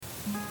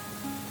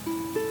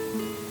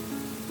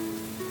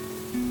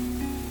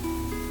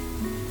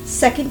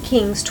2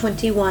 Kings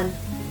 21.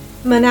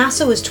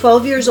 Manasseh was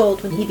 12 years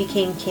old when he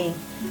became king,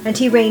 and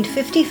he reigned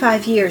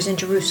 55 years in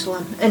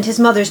Jerusalem, and his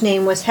mother's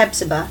name was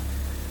Hephzibah.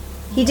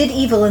 He did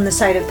evil in the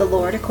sight of the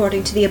Lord,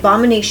 according to the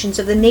abominations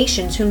of the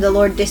nations whom the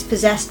Lord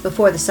dispossessed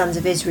before the sons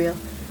of Israel.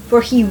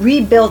 For he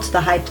rebuilt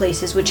the high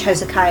places which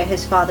Hezekiah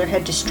his father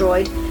had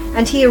destroyed,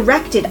 and he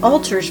erected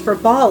altars for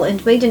Baal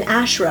and made an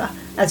Asherah,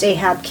 as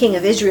Ahab king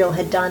of Israel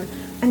had done,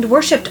 and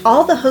worshipped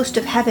all the host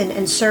of heaven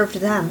and served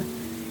them.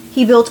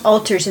 He built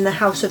altars in the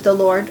house of the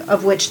Lord,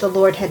 of which the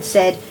Lord had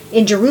said,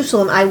 In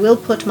Jerusalem I will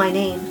put my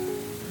name.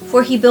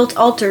 For he built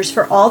altars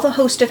for all the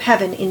host of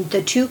heaven in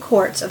the 2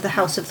 courts of the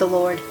house of the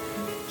Lord.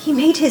 He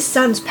made his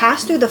sons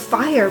pass through the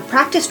fire,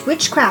 practiced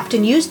witchcraft,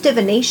 and used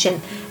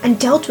divination, and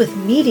dealt with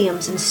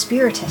mediums and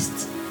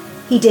spiritists.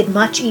 He did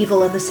much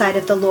evil in the sight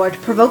of the Lord,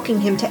 provoking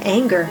him to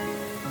anger.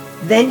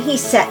 Then he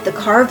set the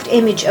carved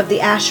image of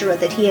the Asherah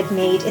that he had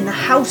made in the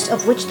house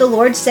of which the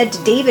Lord said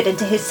to David and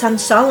to his son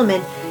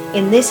Solomon,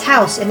 In this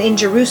house and in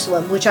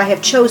Jerusalem, which I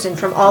have chosen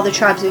from all the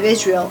tribes of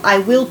Israel, I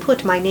will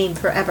put my name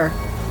forever.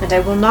 And I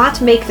will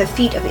not make the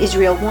feet of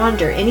Israel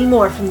wander any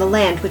more from the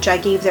land which I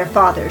gave their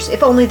fathers,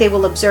 if only they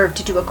will observe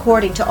to do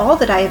according to all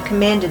that I have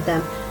commanded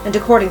them, and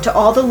according to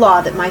all the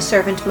law that my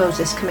servant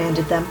Moses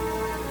commanded them.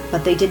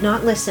 But they did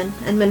not listen,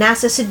 and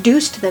Manasseh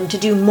seduced them to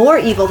do more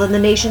evil than the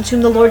nations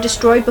whom the Lord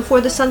destroyed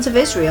before the sons of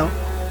Israel.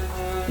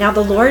 Now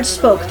the Lord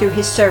spoke through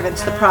his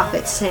servants the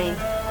prophets, saying,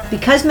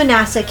 Because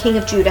Manasseh king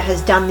of Judah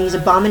has done these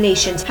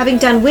abominations, having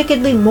done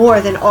wickedly more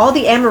than all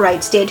the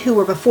Amorites did who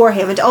were before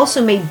him, and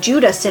also made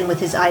Judah sin with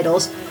his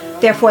idols,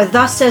 therefore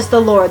thus says the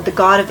Lord, the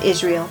God of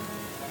Israel,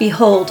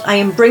 Behold, I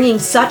am bringing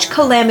such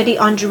calamity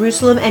on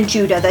Jerusalem and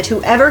Judah that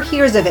whoever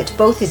hears of it,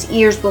 both his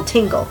ears will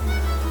tingle.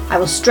 I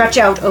will stretch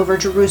out over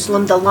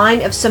Jerusalem the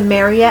line of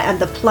Samaria and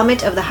the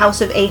plummet of the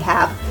house of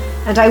Ahab,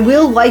 and I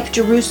will wipe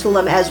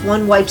Jerusalem as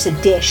one wipes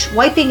a dish,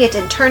 wiping it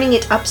and turning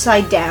it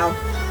upside down.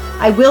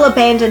 I will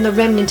abandon the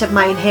remnant of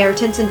my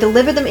inheritance and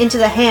deliver them into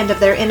the hand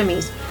of their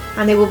enemies,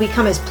 and they will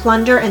become as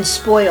plunder and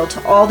spoil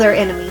to all their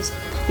enemies,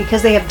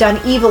 because they have done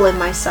evil in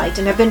my sight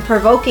and have been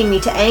provoking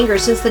me to anger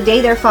since the day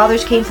their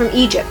fathers came from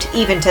Egypt,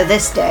 even to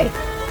this day.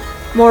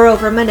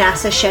 Moreover,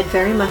 Manasseh shed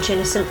very much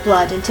innocent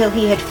blood until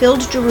he had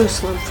filled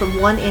Jerusalem from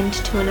one end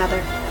to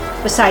another,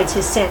 besides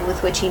his sin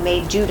with which he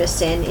made Judah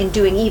sin in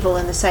doing evil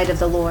in the sight of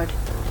the Lord.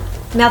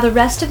 Now the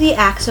rest of the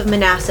acts of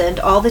Manasseh and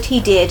all that he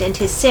did and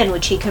his sin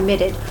which he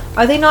committed,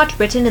 are they not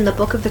written in the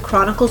book of the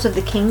Chronicles of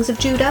the kings of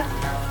Judah?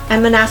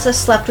 And Manasseh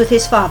slept with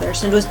his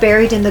fathers, and was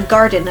buried in the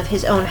garden of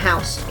his own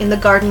house, in the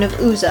garden of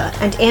Uzzah,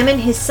 and Amon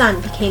his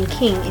son became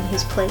king in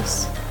his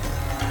place.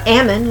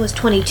 Amon was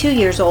 22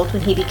 years old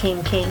when he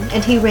became king,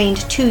 and he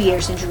reigned 2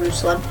 years in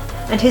Jerusalem,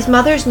 and his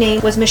mother's name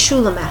was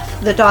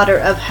Meshullemeth, the daughter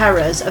of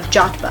Harez of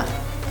Jotbah.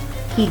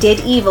 He did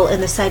evil in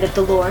the sight of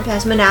the Lord,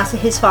 as Manasseh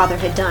his father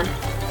had done,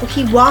 for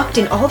he walked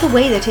in all the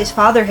way that his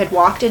father had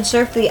walked, and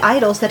served the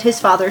idols that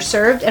his father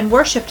served, and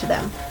worshipped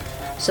them.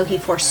 So he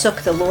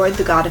forsook the Lord,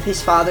 the God of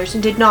his fathers,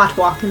 and did not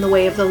walk in the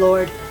way of the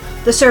Lord.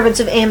 The servants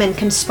of Amon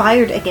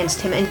conspired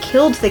against him, and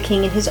killed the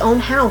king in his own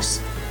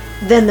house.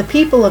 Then the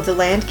people of the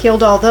land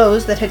killed all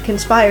those that had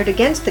conspired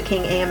against the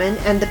king Amon,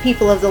 and the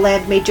people of the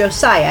land made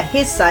Josiah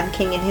his son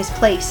king in his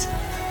place.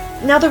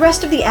 Now the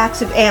rest of the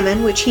acts of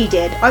Amon which he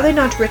did, are they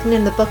not written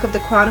in the book of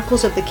the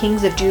Chronicles of the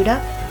kings of Judah?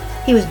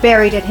 He was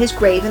buried in his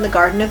grave in the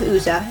garden of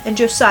Uzzah, and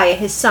Josiah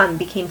his son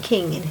became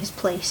king in his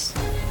place.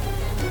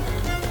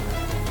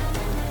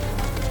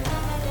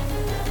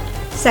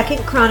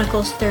 2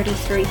 Chronicles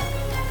 33.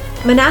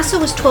 Manasseh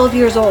was 12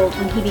 years old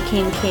when he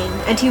became king,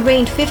 and he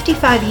reigned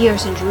 55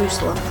 years in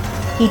Jerusalem.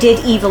 He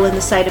did evil in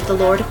the sight of the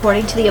Lord,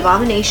 according to the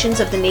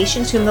abominations of the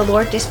nations whom the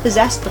Lord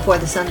dispossessed before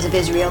the sons of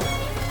Israel.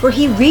 For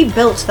he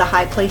rebuilt the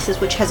high places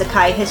which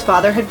Hezekiah his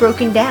father had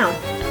broken down.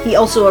 He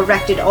also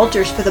erected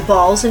altars for the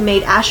Baals, and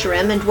made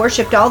Asherim, and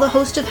worshipped all the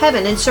host of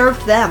heaven, and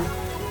served them.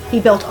 He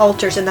built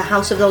altars in the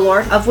house of the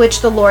Lord, of which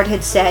the Lord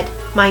had said,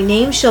 My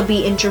name shall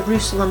be in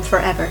Jerusalem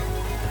forever.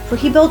 For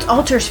he built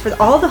altars for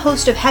all the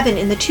host of heaven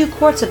in the 2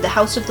 courts of the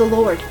house of the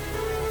Lord.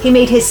 He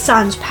made his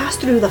sons pass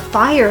through the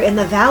fire in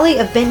the valley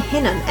of Ben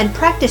Hinnom, and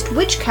practiced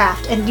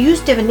witchcraft, and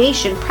used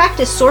divination,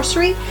 practiced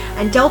sorcery,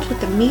 and dealt with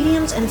the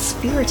mediums and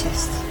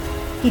spiritists.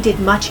 He did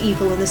much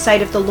evil in the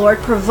sight of the Lord,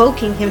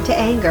 provoking him to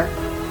anger.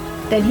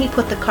 Then he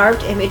put the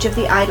carved image of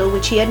the idol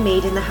which he had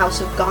made in the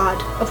house of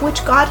God, of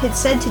which God had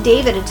said to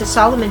David and to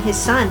Solomon his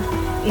son,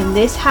 In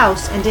this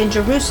house and in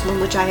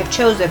Jerusalem which I have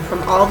chosen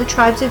from all the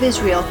tribes of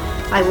Israel,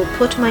 I will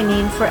put my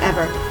name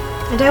forever.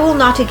 And I will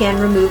not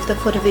again remove the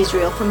foot of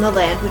Israel from the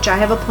land which I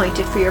have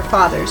appointed for your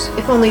fathers,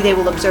 if only they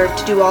will observe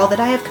to do all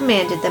that I have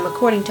commanded them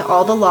according to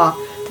all the law,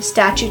 the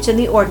statutes and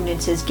the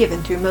ordinances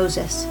given through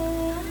Moses.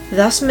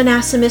 Thus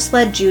Manasseh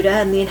misled Judah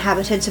and the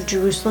inhabitants of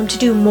Jerusalem to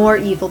do more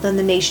evil than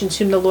the nations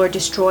whom the Lord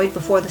destroyed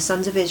before the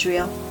sons of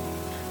Israel.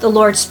 The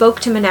Lord spoke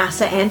to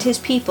Manasseh and his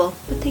people,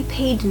 but they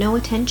paid no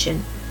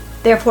attention.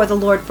 Therefore the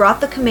Lord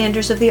brought the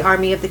commanders of the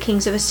army of the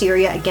kings of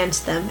Assyria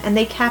against them, and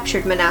they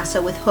captured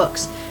Manasseh with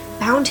hooks,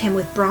 bound him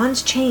with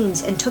bronze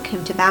chains, and took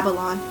him to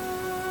Babylon.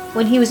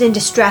 When he was in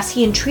distress,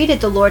 he entreated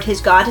the Lord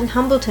his God and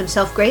humbled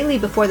himself greatly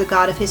before the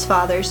God of his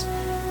fathers.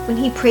 When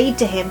he prayed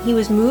to him, he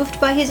was moved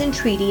by his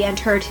entreaty and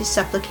heard his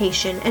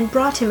supplication, and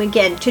brought him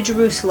again to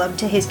Jerusalem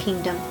to his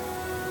kingdom.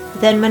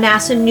 Then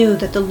Manasseh knew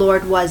that the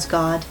Lord was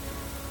God.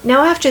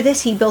 Now after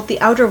this he built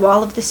the outer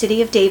wall of the city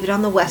of David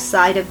on the west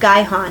side of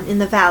Gihon in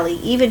the valley,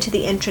 even to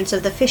the entrance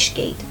of the fish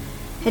gate.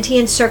 And he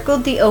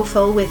encircled the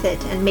Ophel with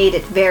it, and made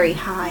it very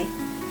high.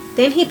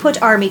 Then he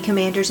put army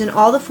commanders in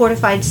all the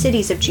fortified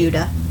cities of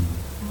Judah.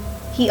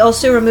 He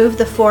also removed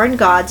the foreign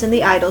gods and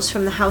the idols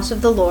from the house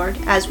of the Lord,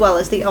 as well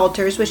as the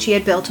altars which he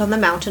had built on the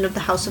mountain of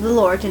the house of the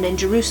Lord and in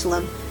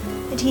Jerusalem,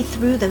 and he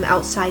threw them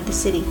outside the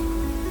city.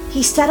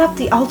 He set up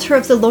the altar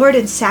of the Lord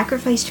and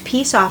sacrificed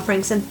peace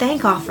offerings and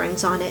thank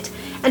offerings on it,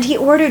 and he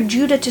ordered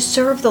Judah to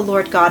serve the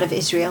Lord God of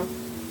Israel.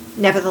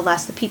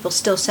 Nevertheless, the people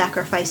still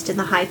sacrificed in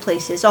the high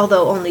places,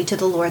 although only to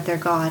the Lord their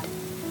God.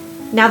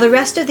 Now the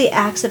rest of the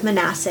acts of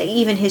Manasseh,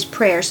 even his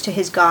prayers to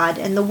his God,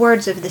 and the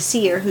words of the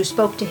seer who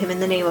spoke to him in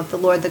the name of the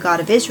Lord the God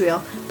of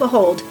Israel,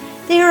 behold,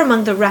 they are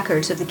among the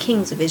records of the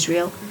kings of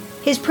Israel.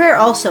 His prayer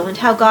also, and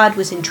how God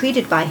was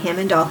entreated by him,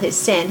 and all his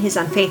sin, his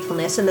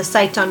unfaithfulness, and the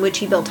sites on which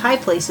he built high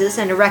places,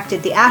 and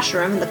erected the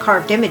Asherim and the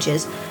carved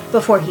images,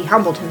 before he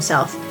humbled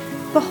himself.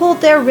 Behold,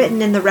 they are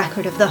written in the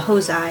record of the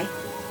Hozai.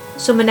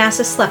 So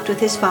Manasseh slept with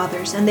his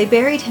fathers, and they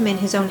buried him in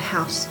his own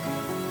house.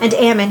 And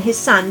Amon his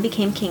son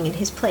became king in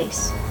his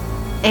place.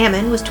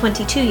 Amon was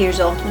 22 years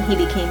old when he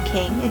became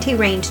king, and he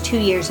reigned 2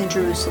 years in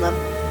Jerusalem.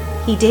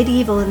 He did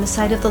evil in the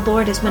sight of the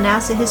Lord as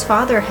Manasseh his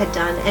father had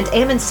done, and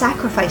Amon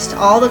sacrificed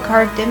all the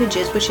carved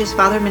images which his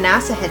father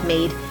Manasseh had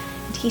made,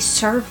 and he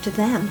served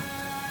them.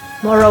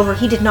 Moreover,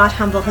 he did not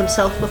humble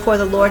himself before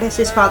the Lord as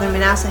his father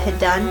Manasseh had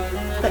done,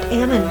 but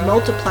Amon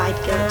multiplied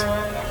guilt.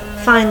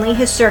 Finally,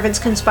 his servants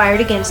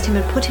conspired against him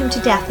and put him to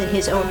death in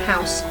his own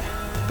house.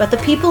 But the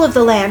people of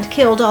the land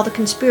killed all the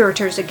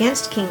conspirators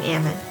against King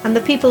Amon, and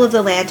the people of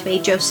the land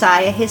made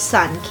Josiah his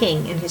son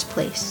king in his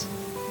place.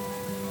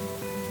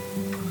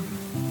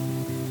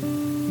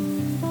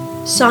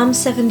 Psalm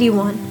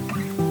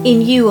 71.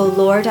 In you, O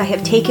Lord, I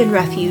have taken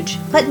refuge.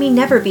 Let me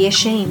never be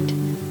ashamed.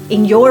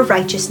 In your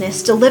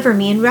righteousness deliver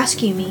me and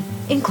rescue me.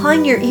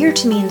 Incline your ear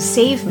to me and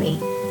save me.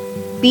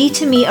 Be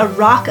to me a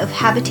rock of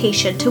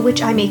habitation to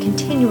which I may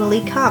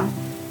continually come.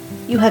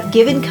 You have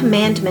given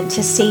commandment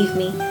to save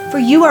me, for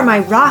you are my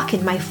rock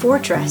and my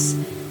fortress.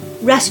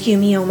 Rescue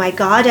me, O my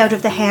God, out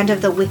of the hand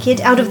of the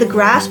wicked, out of the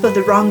grasp of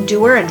the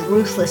wrongdoer and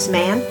ruthless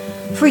man,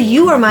 for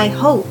you are my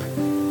hope.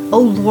 O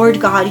Lord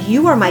God,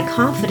 you are my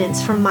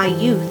confidence from my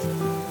youth.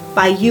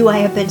 By you I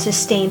have been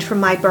sustained from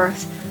my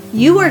birth.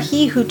 You are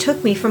he who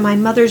took me from my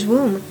mother's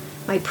womb.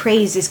 My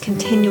praise is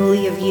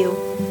continually of you.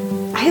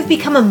 I have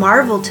become a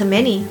marvel to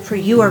many, for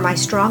you are my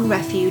strong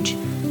refuge.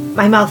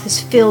 My mouth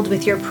is filled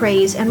with your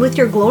praise and with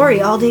your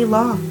glory all day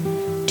long.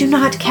 Do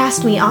not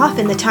cast me off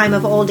in the time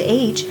of old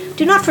age.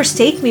 Do not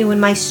forsake me when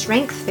my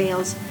strength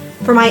fails.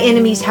 For my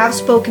enemies have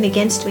spoken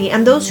against me,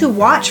 and those who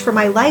watch for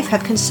my life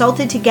have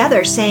consulted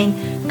together,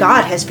 saying,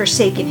 God has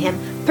forsaken him.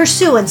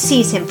 Pursue and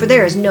seize him, for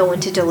there is no one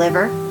to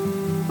deliver.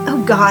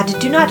 O God,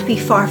 do not be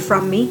far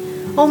from me.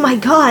 O my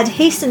God,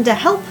 hasten to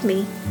help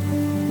me.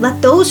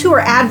 Let those who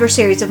are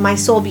adversaries of my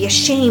soul be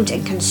ashamed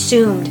and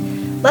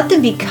consumed. Let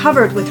them be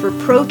covered with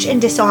reproach and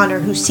dishonor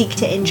who seek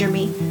to injure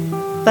me.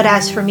 But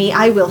as for me,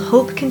 I will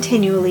hope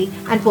continually,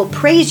 and will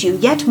praise you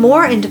yet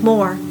more and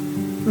more.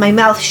 My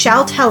mouth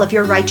shall tell of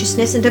your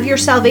righteousness and of your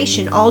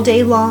salvation all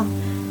day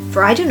long,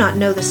 for I do not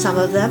know the sum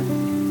of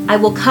them. I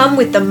will come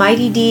with the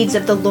mighty deeds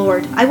of the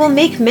Lord. I will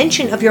make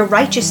mention of your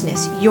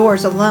righteousness,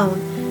 yours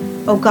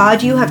alone. O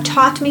God, you have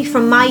taught me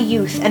from my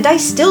youth, and I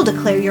still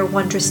declare your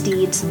wondrous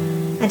deeds.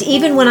 And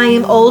even when I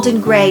am old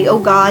and gray, O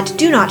God,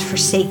 do not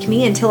forsake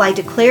me until I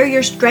declare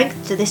your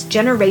strength to this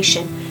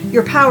generation,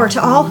 your power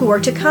to all who are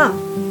to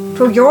come.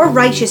 For your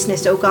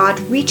righteousness, O God,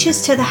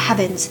 reaches to the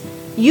heavens.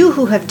 You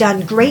who have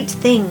done great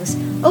things,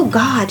 O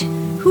God,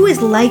 who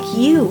is like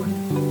you?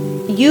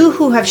 You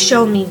who have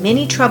shown me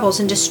many troubles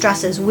and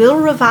distresses will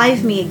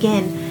revive me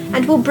again,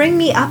 and will bring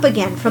me up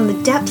again from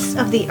the depths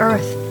of the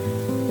earth.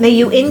 May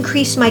you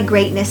increase my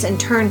greatness and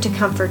turn to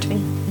comfort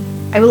me.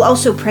 I will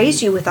also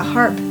praise you with a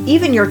harp,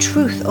 even your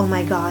truth, O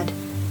my God.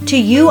 To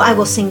you I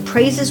will sing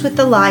praises with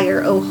the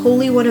lyre, O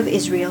Holy One of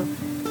Israel.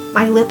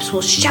 My lips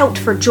will shout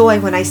for joy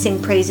when I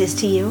sing praises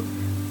to you,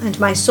 and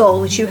my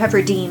soul which you have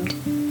redeemed.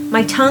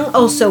 My tongue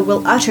also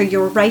will utter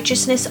your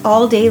righteousness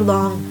all day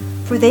long,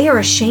 for they are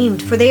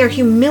ashamed, for they are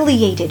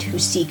humiliated who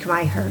seek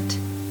my hurt.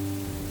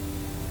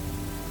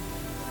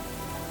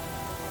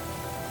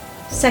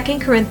 2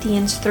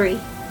 Corinthians 3.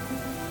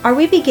 Are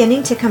we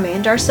beginning to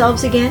command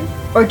ourselves again?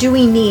 Or do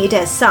we need,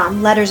 as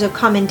some, letters of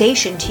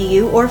commendation to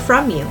you or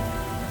from you?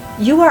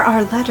 You are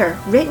our letter,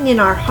 written in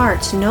our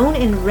hearts, known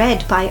and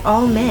read by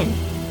all men,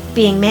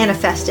 being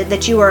manifested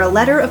that you are a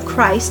letter of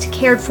Christ,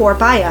 cared for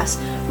by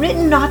us,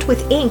 written not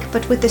with ink,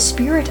 but with the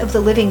Spirit of the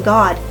living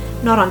God,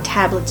 not on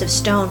tablets of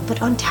stone,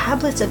 but on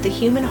tablets of the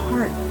human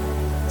heart.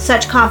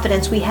 Such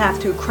confidence we have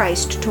through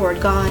Christ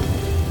toward God.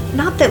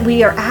 Not that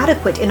we are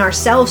adequate in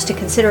ourselves to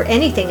consider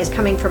anything as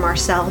coming from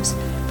ourselves,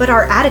 but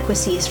our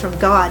adequacy is from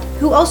God,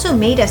 who also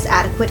made us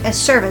adequate as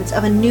servants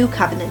of a new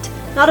covenant,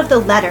 not of the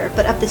letter,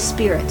 but of the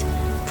Spirit.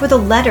 For the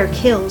letter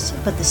kills,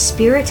 but the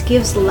Spirit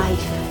gives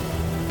life.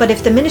 But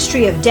if the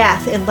ministry of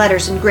death in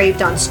letters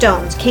engraved on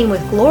stones came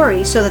with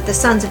glory, so that the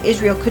sons of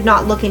Israel could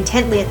not look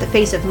intently at the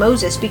face of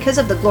Moses because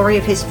of the glory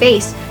of his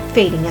face,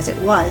 fading as it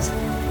was,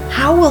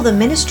 how will the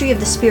ministry of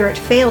the Spirit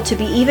fail to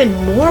be even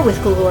more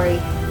with glory?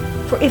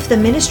 For if the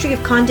ministry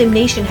of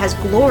condemnation has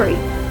glory,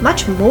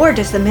 much more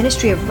does the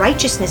ministry of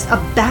righteousness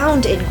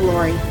abound in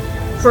glory.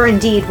 For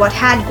indeed, what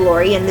had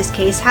glory in this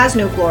case has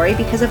no glory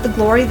because of the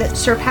glory that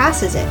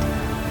surpasses it.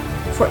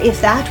 For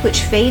if that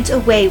which fades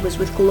away was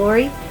with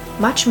glory,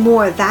 much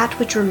more that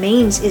which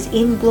remains is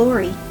in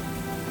glory.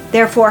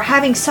 Therefore,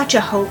 having such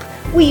a hope,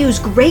 we use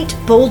great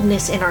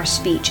boldness in our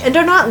speech, and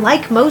are not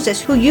like Moses,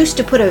 who used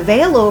to put a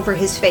veil over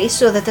his face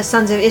so that the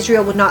sons of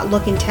Israel would not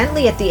look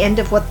intently at the end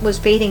of what was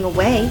fading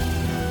away.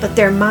 But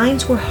their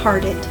minds were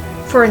hardened.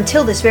 For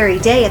until this very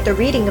day, at the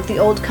reading of the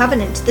Old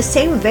Covenant, the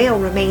same veil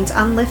remains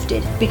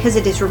unlifted, because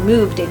it is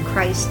removed in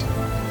Christ.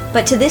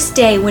 But to this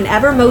day,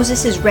 whenever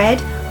Moses is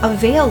read, a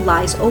veil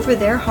lies over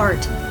their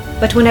heart.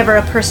 But whenever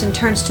a person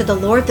turns to the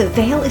Lord, the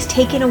veil is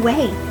taken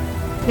away.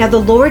 Now the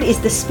Lord is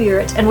the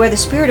Spirit, and where the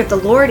Spirit of the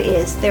Lord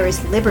is, there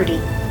is liberty.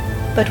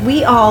 But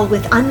we all,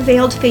 with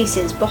unveiled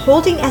faces,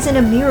 beholding as in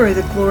a mirror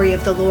the glory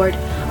of the Lord,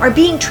 are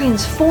being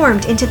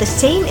transformed into the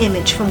same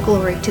image from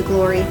glory to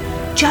glory,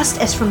 just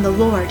as from the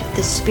Lord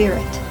the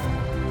Spirit.